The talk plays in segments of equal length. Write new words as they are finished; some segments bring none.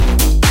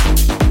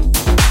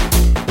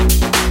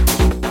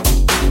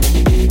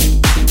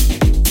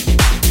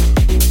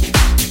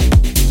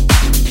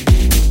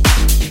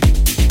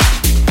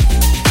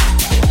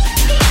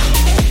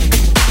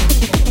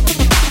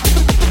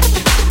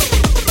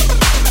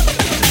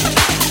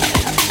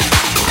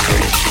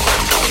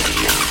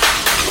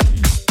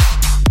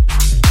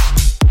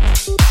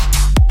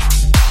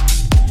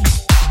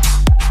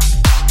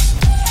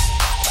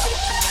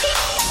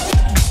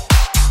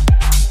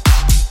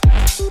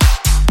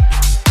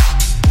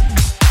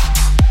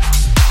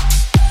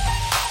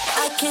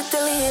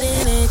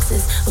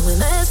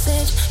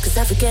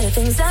'Cause I forget that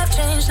things have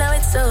changed, now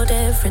it's so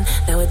different.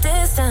 Now we're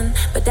distant,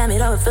 but damn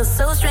it, oh, it feels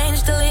so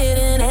strange.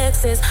 Deleting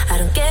exes, I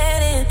don't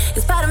get it.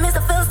 'Cause part of me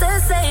still feels the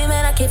same,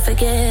 and I keep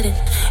forgetting.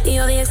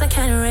 You're the ex I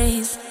can't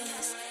erase.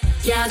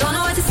 Yeah, I don't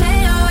know what to say,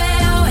 oh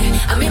wait, oh wait.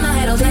 I'm in my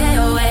head all day,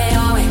 oh wait,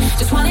 oh wait.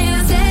 Just wanted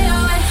to stay,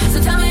 oh wait. So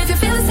tell me if you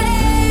feel the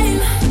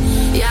same.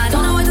 Yeah, I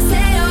don't know what to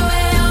say, oh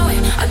wait, oh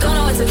wait. I don't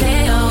know what's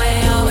okay, oh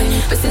wait, oh wait.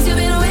 But since you've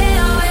been away,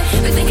 oh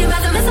wait, been thinking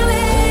about the mess I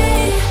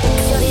made.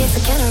 'Cause you're the ex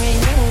I can't erase.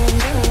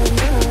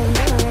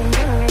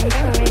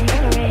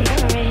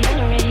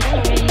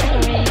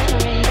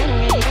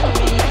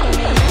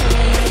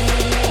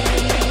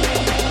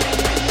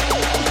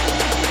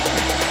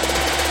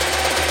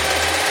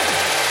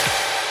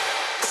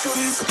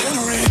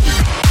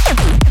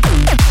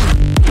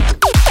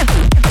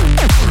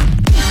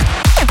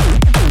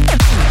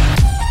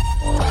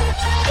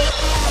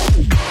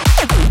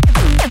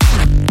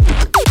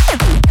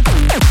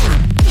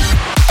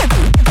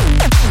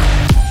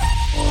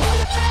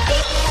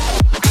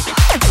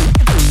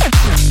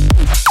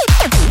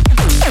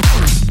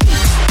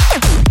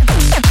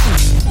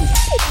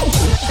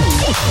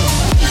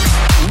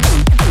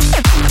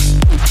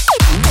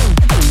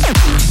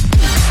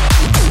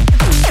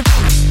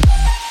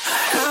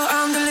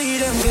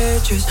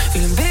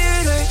 Feeling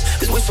bitter,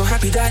 'cause we're so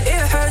happy that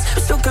it hurts.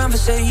 We're still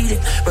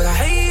conversating, but I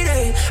hate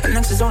it. And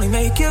exes only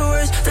make it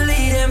worse.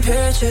 Deleting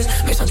pictures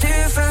makes no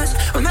difference.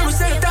 When memories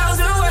say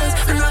 1,000 words,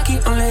 and I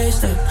keep on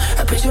listening.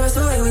 I picture us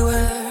the way we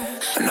were.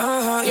 And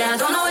yeah, I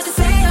don't know what to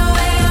say, oh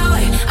wait, oh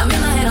wait. I'm in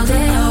my head all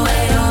day, oh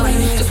wait, oh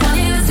wait. Just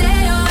wanted to stay,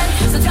 oh wait.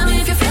 So tell me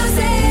if you feel the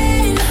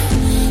same.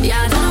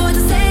 Yeah, I don't know what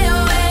to say,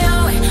 oh wait,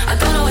 oh wait. I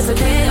don't know what's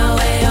okay, oh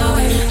wait, oh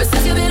wait. But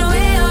since you've been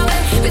away, oh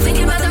wait, been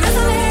thinking about the mess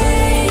I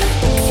made.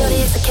 'Cause you're the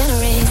ex I can't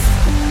erase.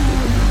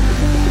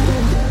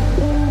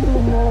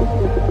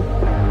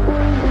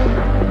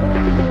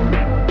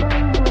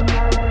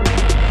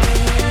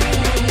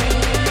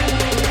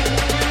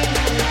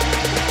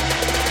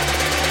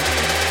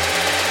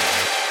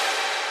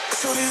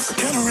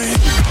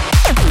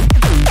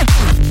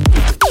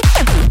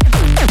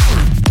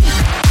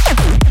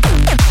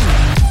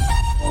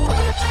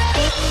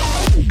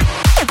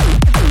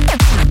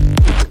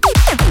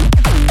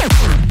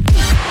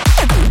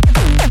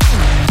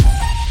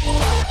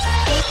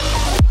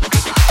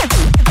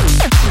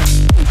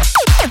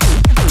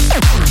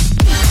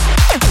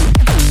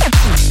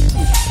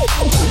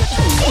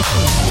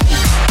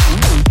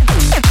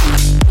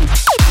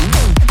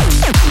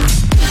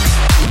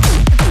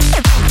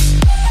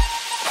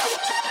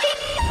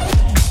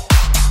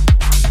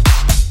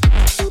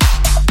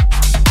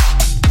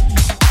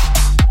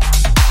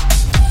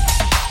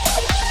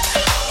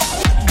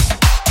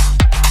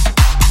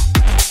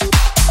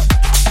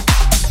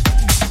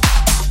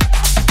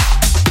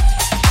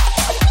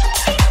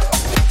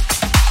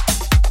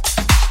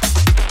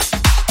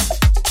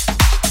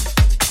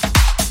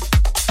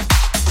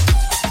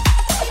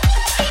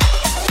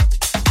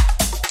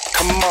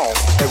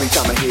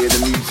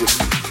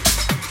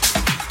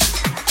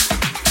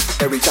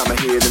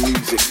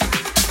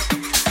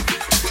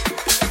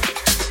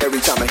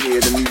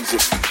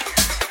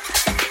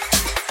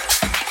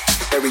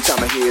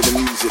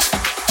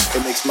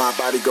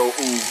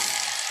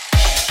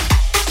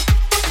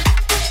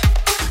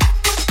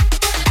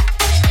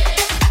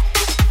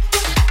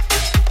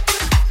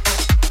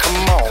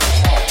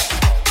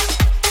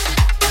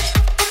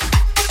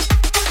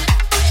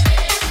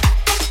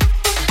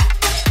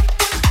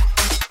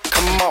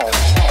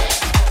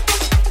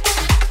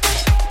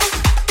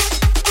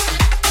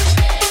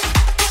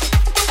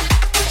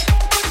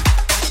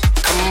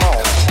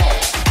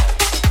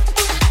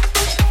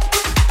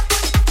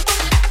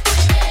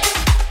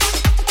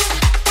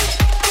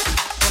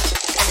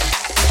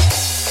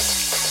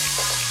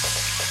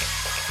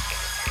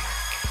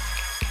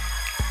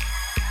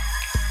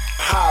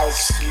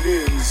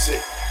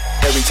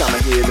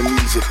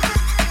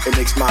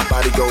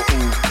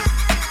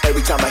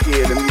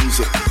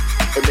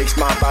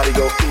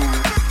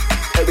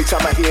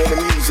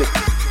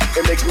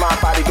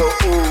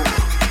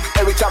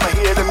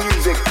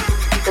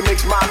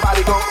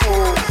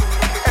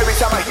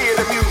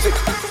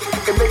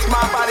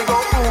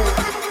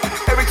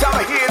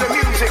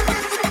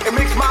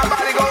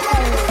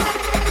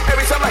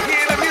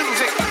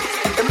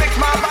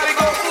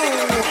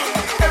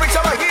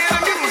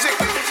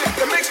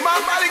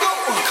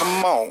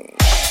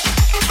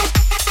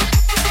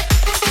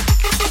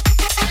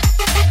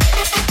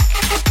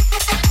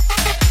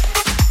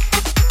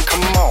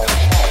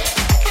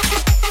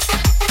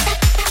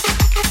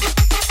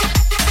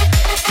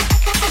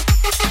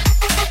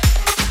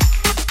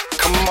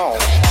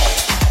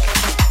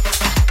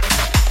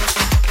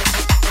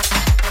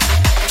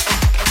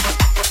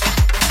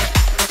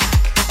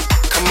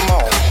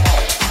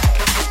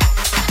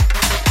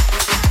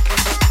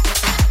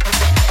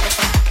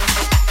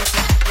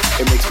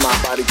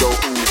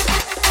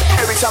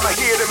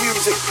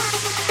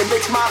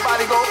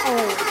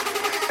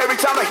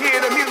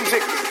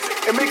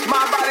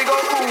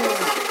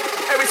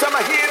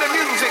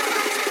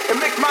 It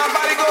makes my my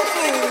body go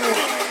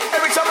ooh.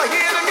 Every time I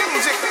hear the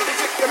music,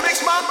 it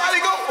makes my body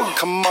go ooh.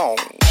 Come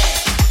on.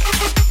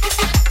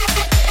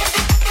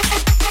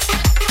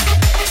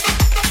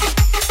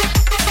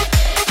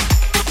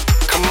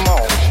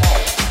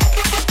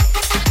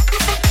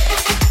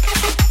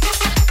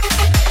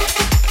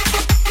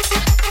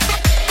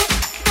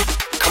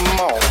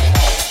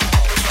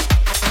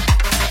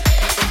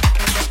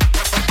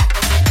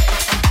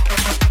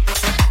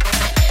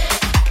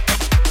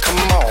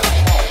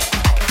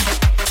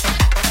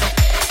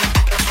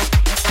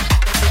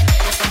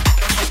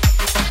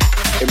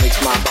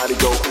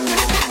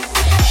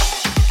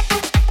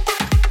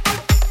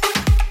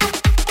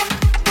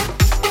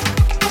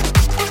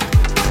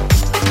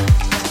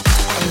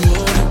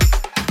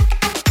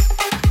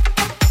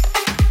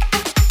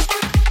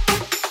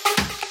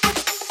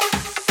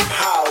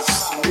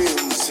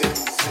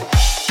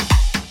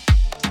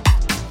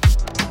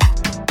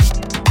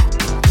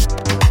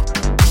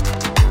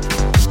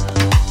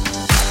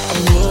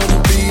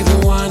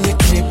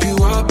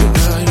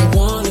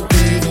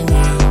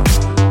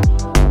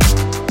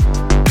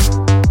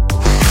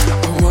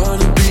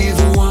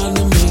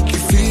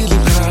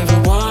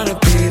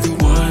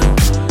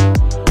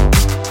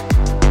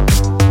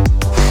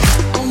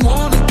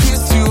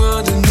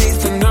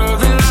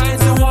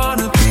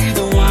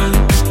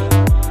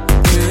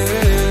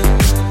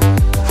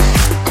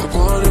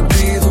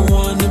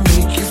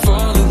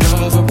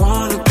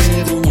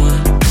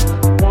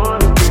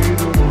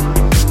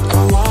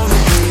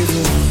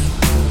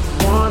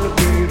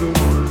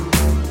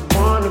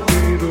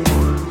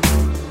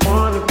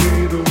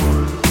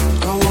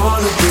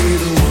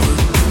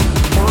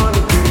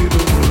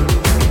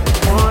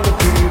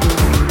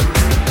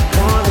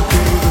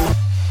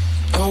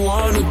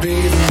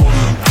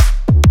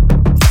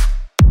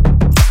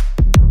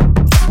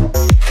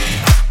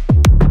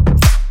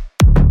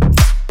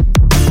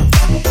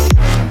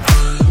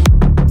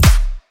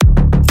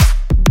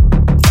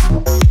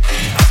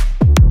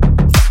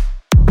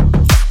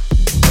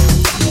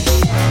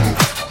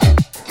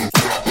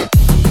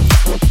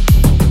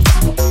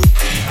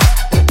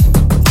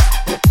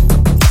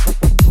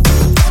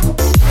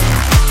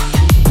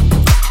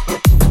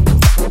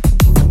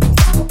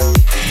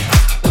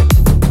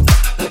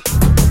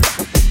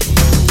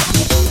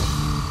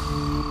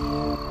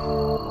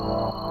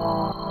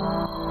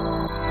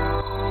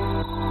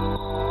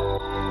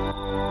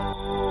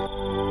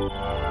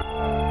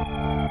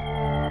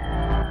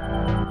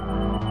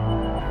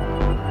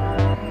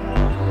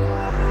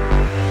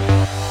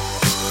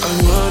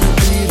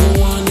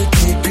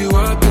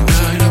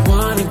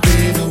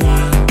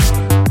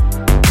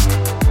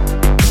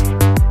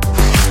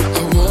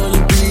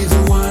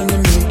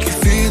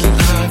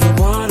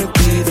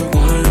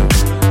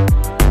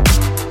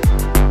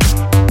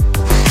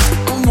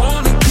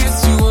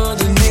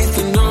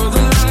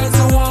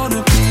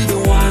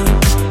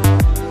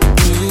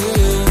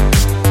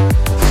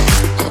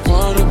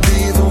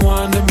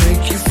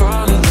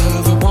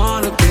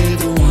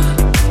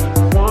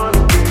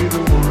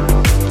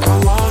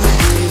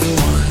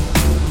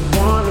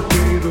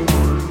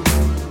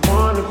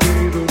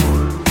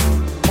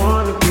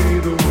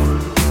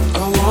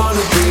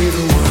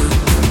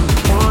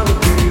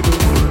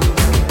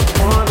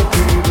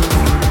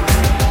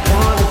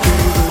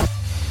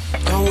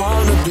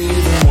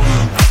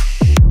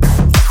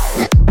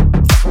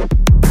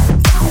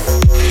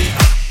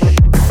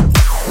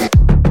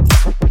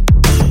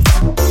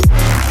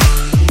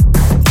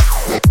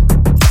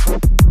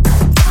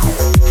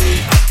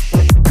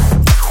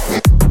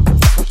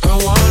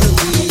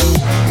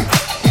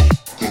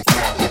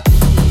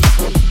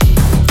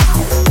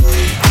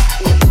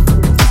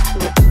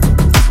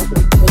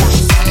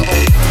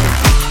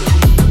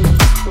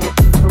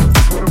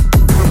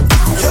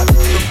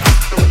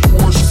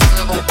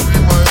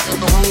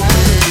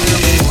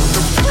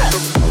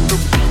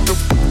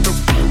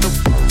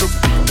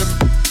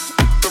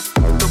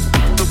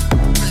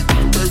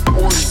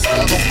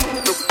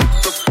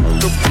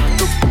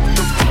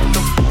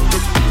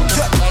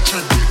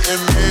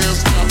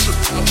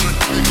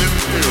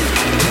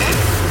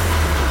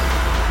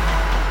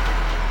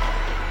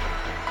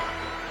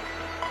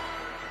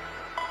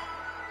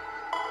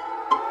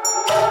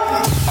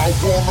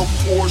 want a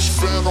Porsche,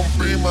 Phantom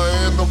Beamer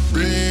and a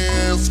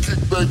Benz. Kick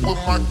back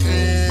with my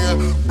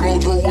can, blow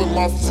through with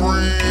my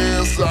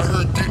friends. Out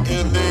here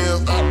getting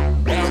ends, out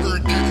here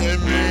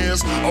getting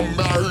ends. I'm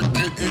out here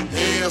getting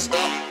ends,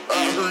 out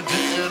here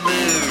getting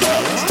ends.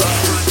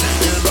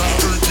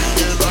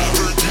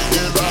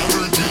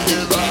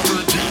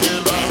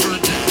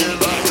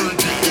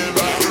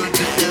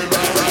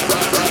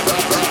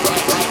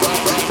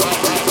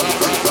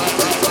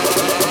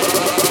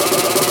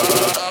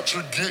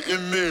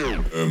 Getting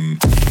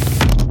there.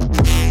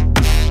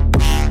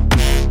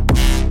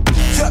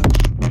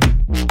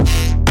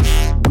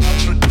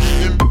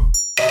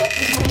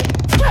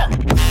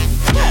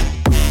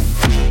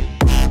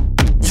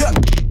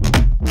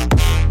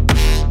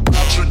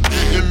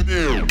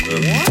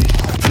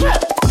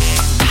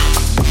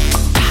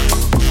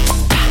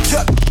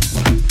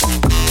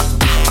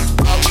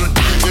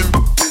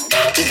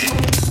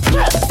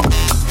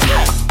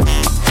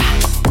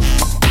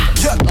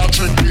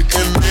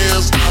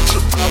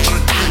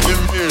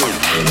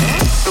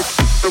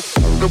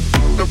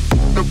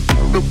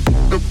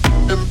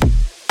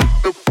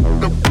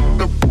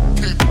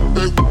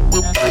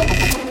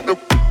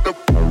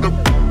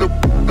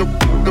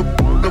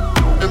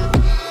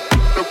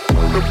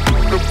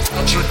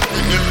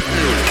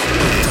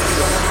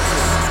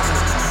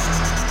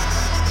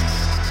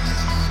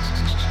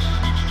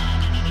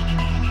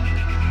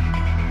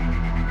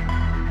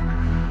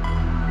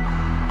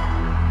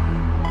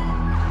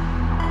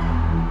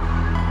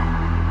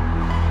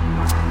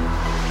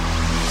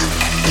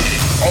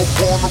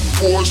 on the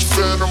porch,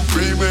 Phantom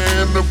Beamer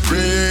in the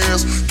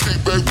Benz. Kick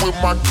back with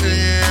my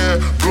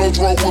can, blow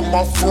draw with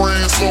my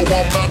friends. So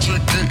I'm out here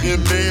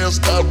getting ends,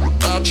 out here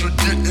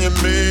getting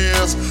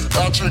ends,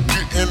 out here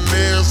getting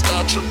ends,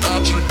 out here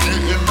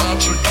getting.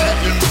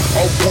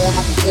 I'm on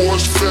the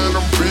porch,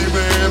 Phantom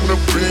Beamer in the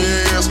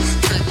Benz.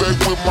 Kick back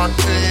with my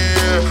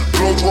can,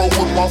 blow draw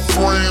with my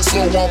friends.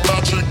 So I'm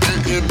out here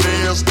getting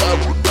ends, out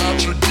here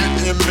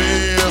getting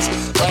ends,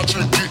 out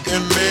here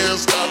getting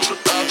ends, out here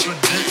getting, out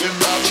here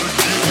getting,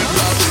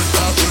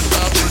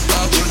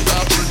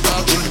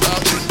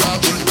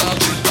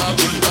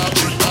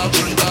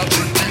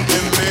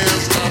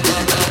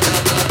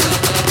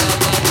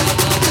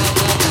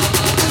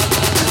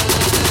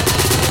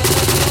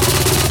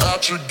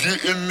 out here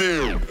getting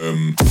there.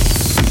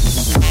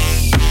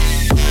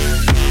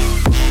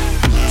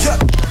 Yeah.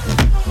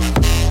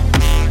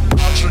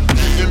 Out here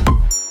getting.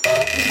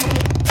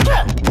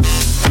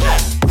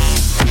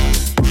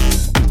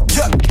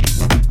 Yeah.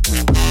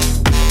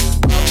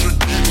 Out here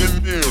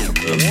getting there.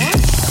 Yeah.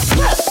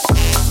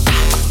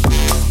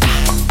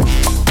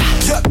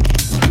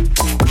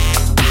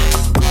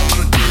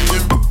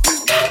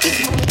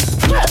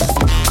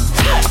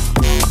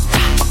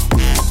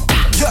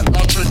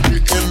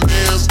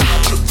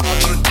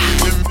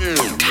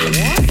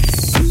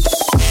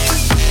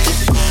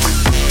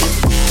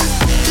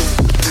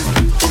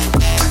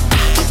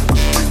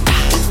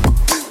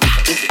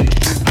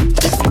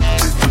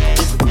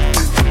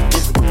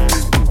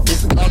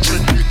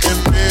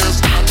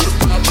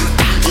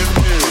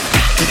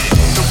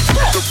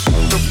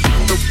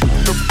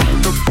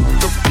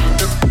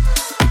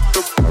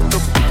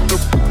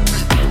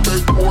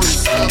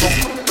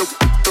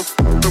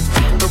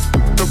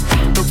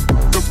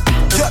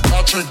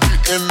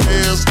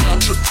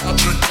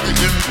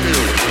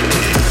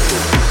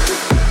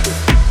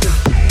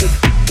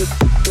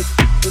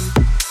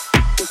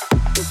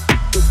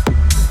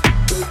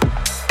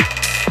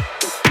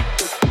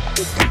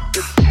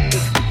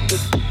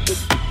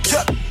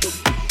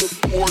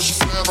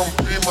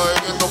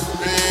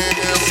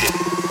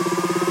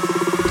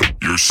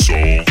 Your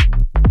soul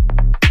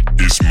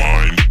is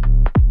mine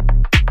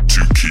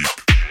to keep.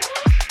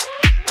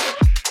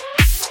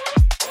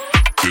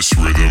 This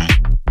rhythm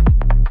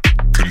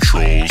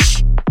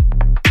controls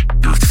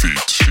your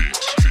feet.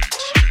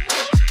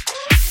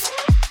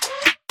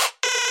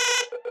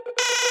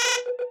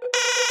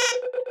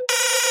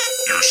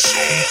 Your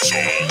soul.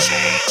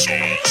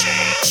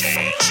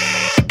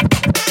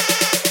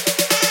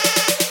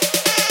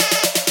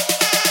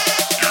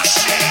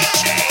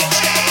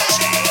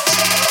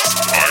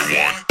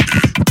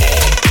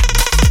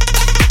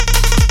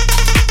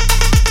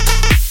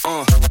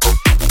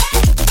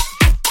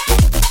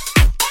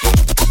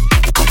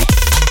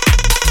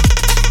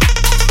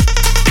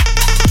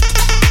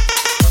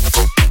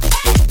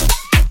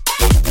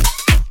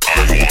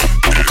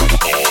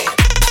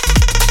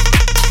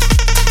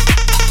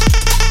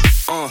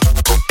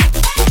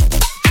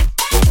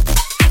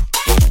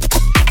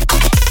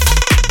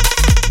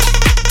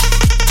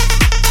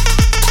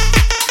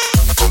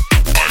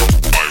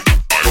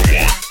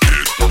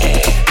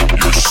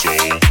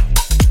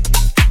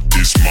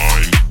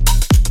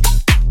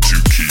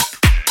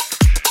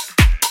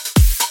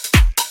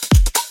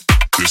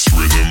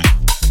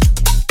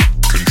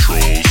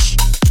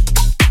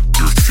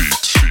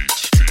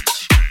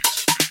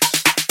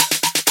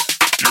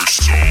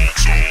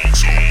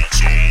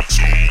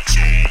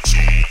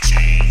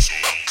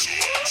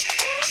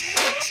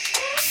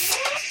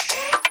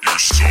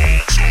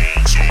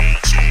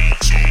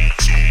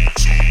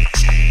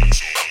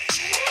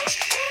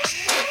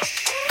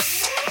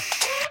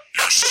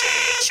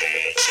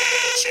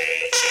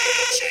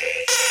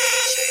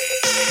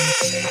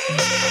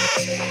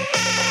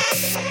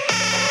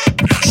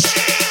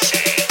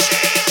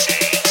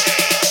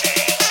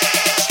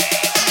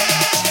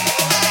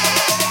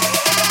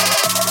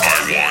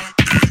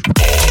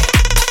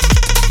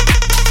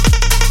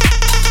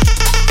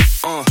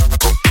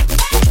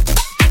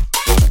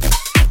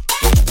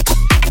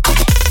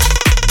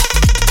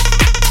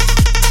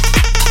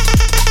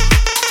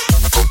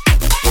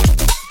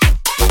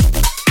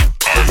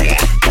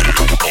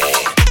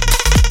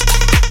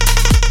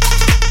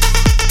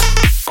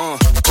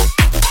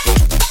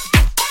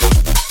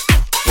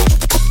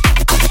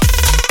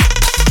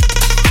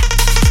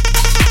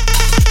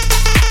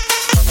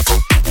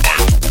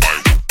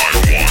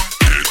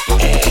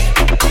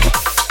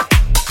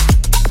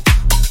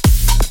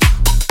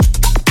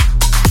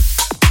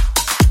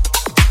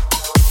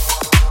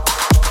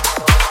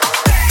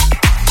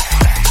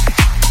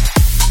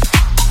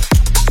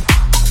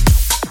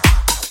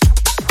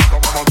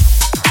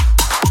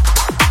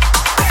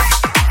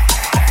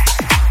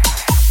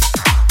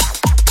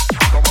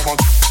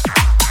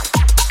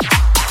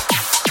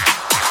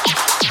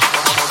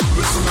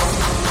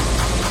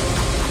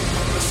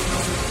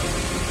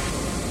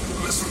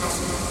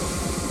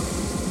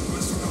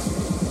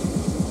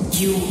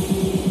 You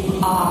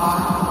are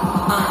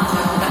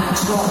under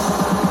control.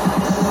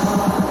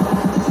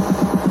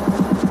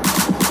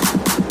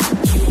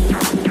 You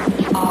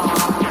are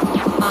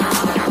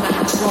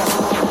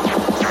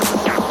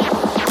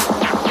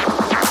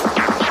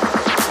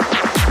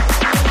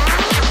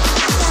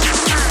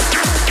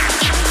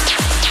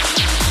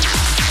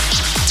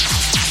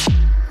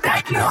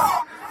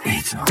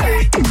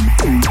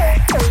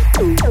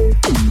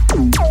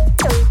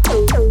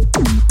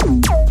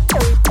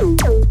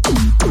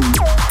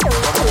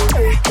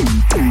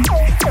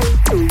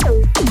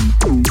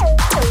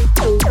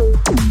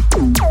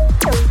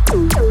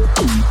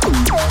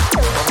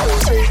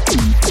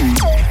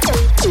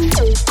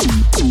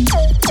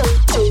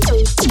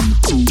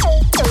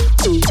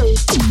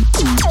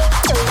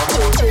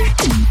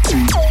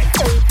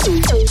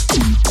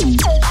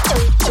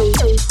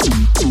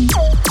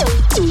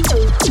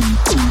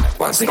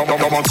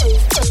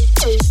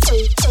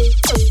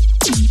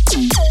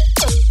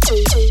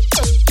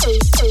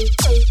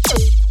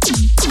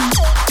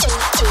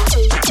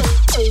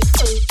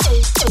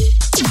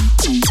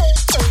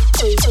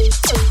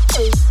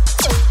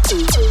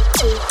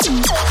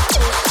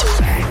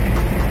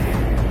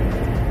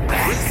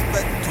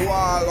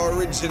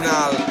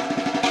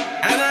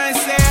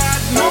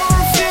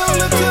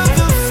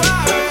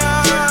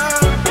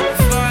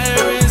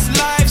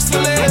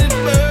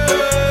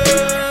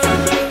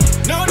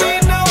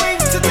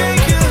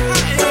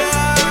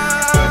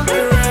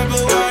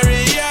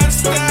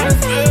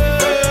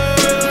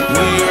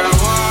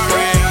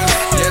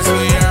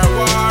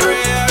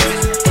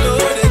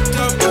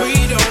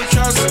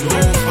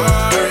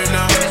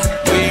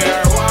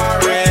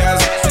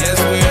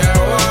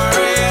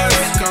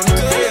Come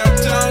to your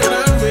town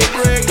and we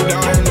break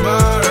down.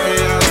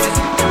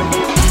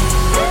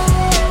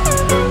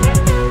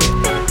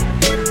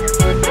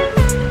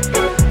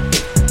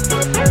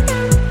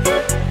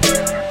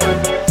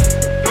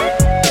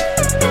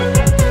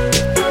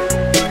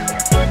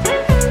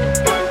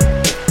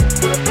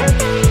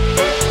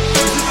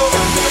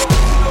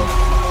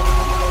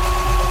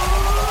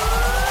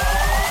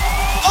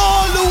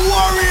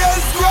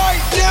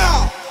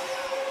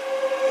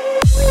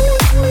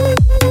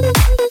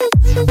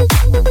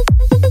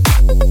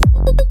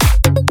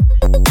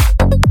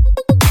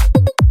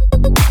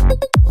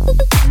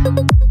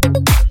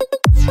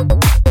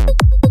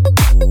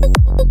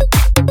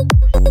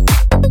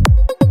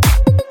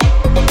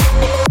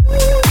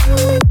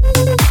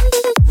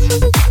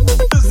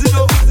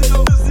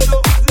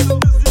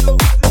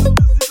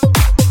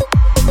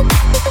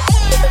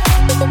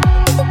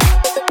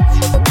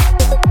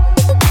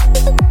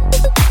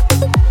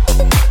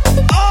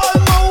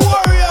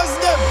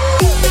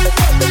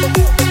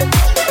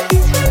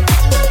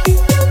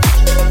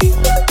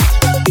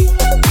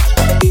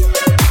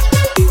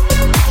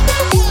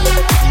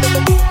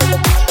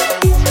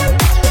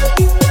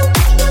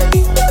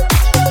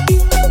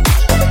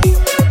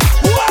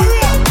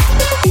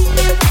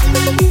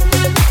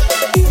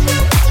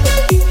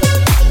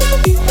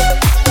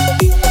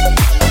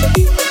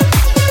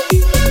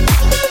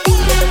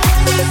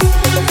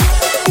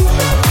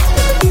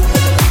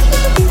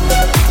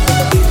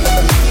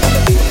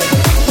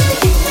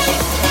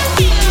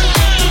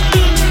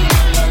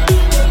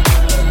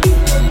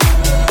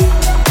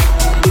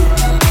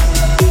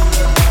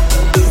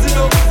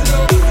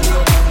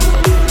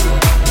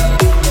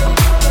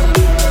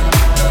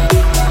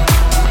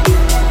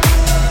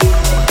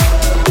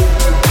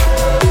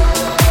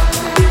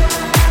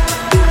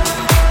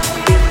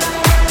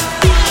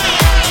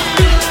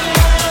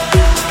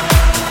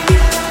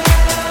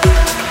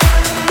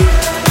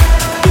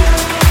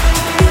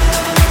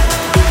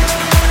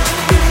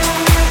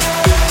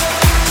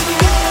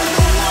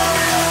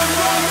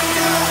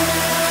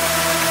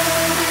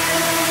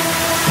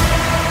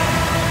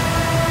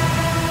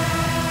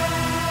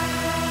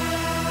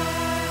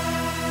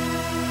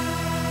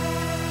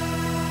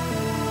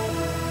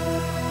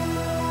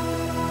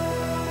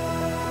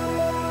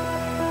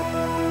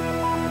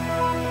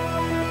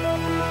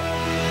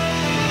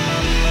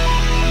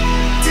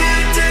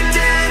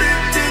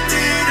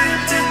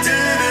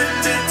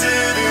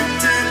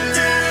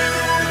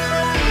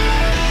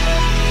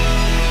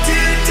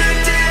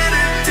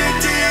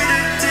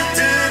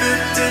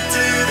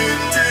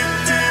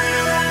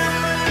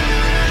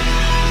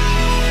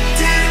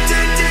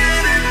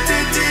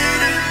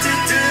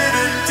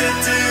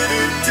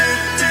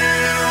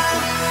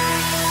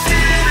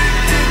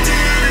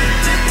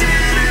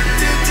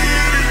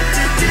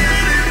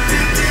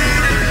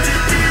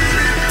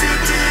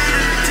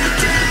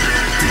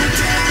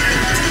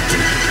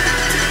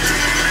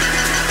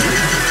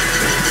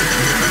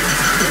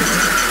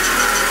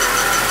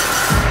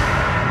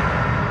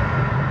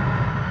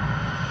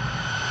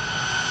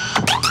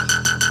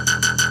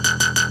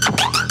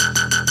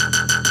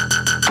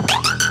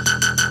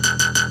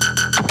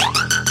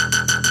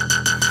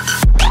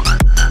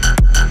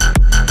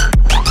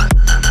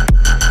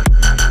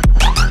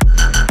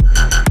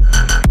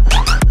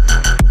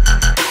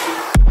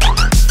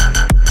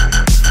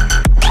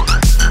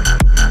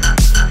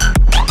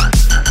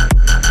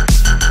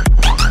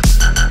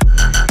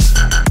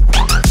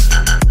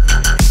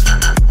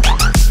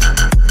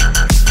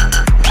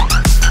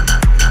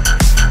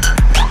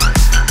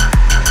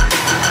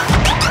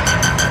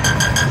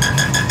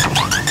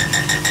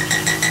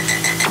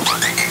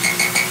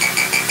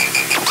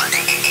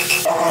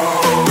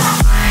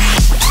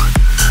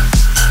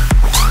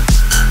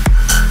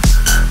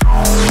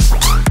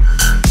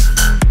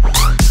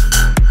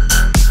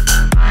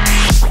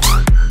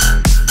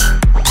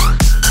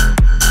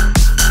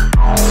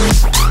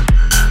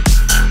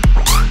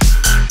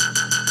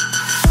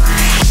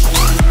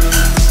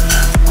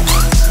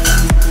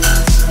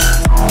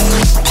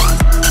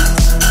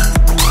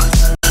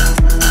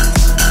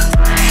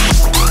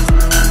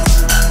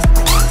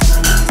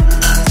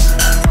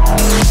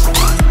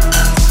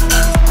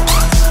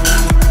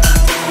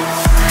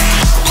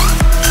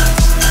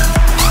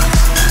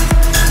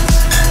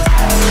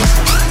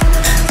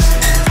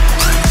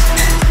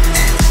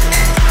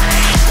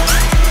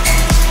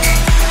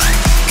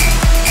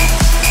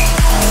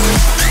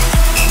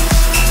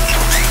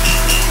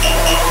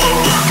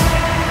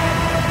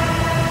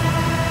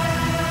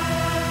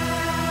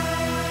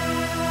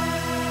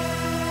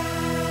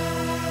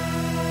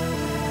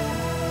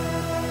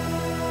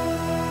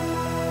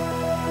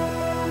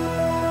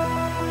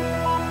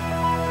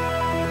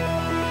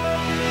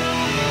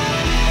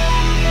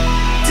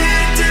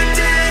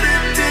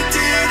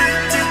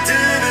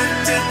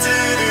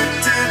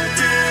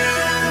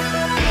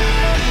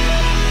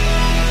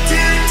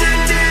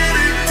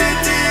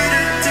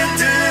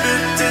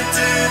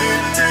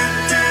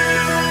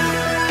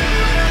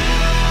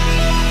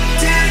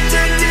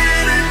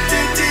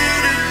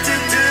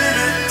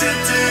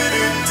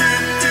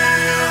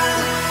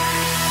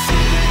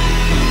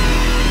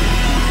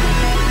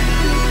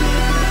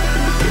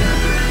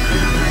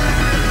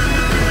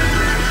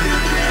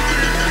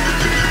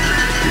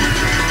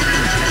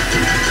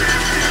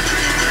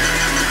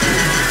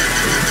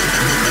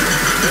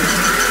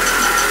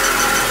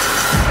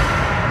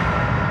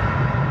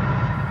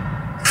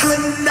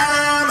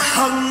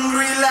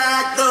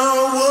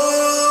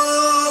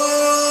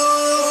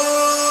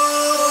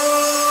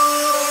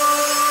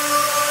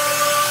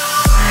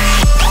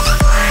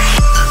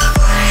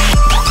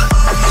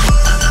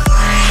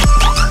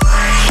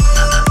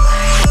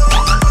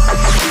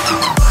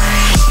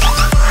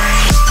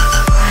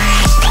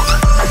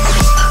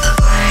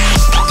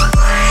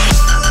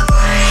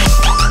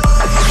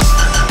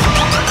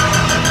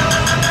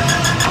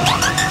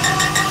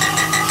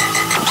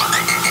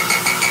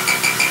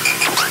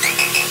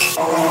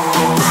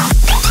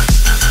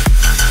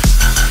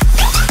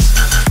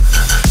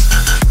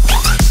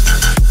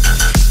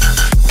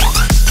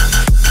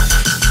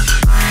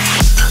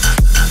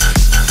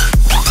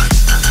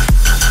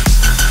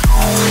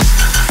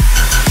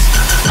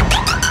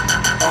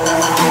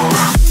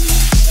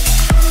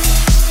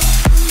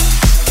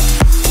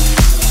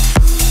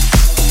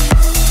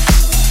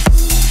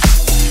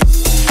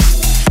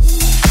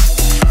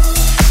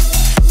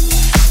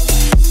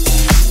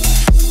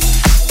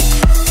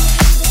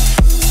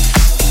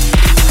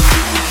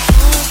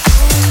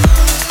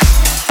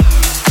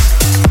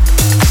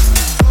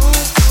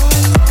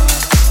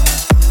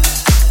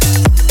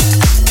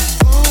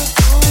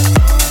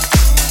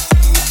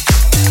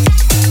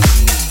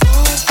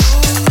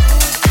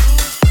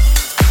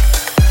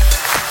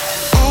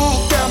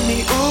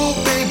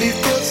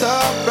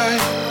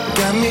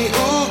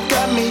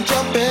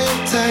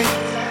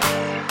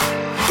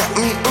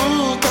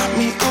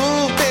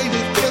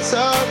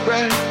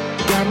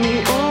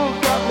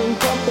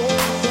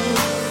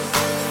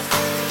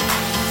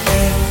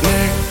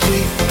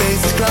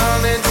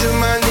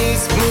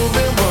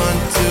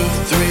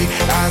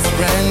 I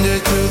surrender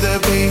to the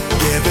beat.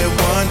 Give it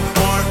one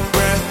more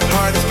breath.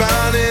 Heart is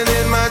pounding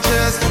in my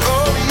chest.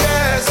 Oh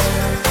yes,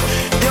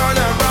 you're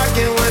not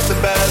rocking with the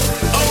best.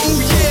 Oh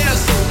yes,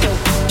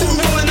 you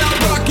are not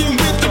rocking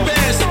with the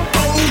best.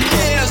 Oh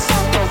yes,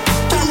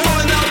 you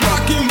are not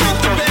rocking with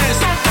the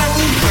best.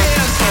 Oh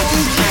yes,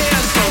 oh yes,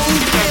 oh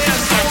yes, oh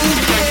yes, oh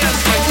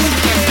yes, oh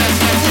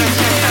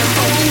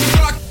yes,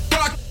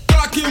 oh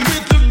rocking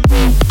with the.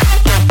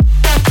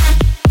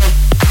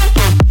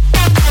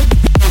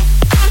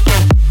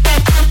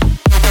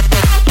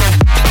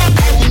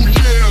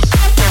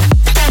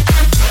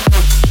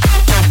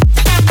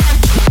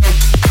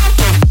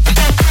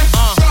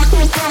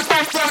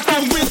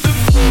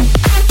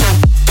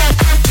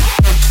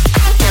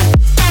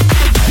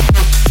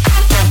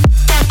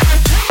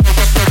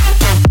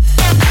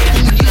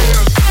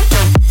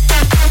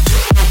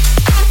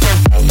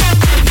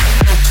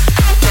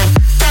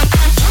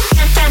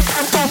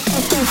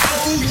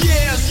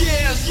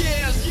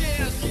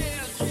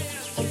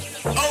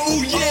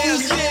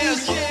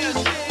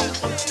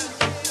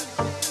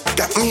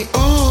 Got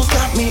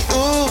me,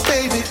 ooh,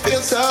 baby,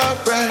 feels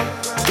alright.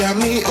 Got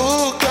me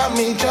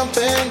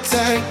jumping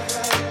tight.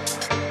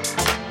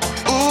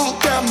 Ooh,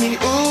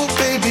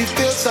 baby,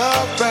 feels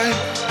alright.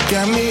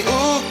 Got me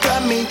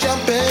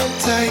jumping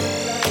tight.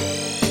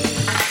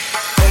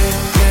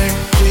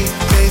 Energy,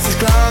 faces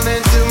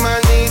crawling to